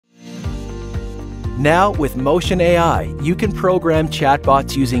Now, with Motion AI, you can program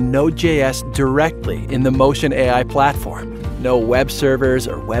chatbots using Node.js directly in the Motion AI platform. No web servers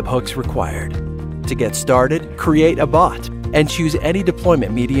or webhooks required. To get started, create a bot and choose any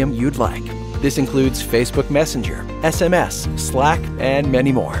deployment medium you'd like. This includes Facebook Messenger, SMS, Slack, and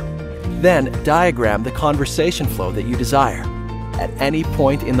many more. Then, diagram the conversation flow that you desire. At any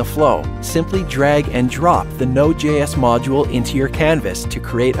point in the flow, simply drag and drop the Node.js module into your canvas to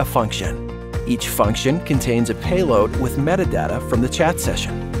create a function. Each function contains a payload with metadata from the chat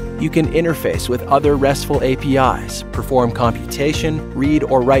session. You can interface with other RESTful APIs, perform computation, read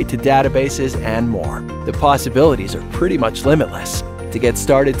or write to databases, and more. The possibilities are pretty much limitless. To get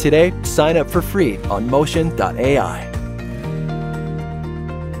started today, sign up for free on Motion.ai.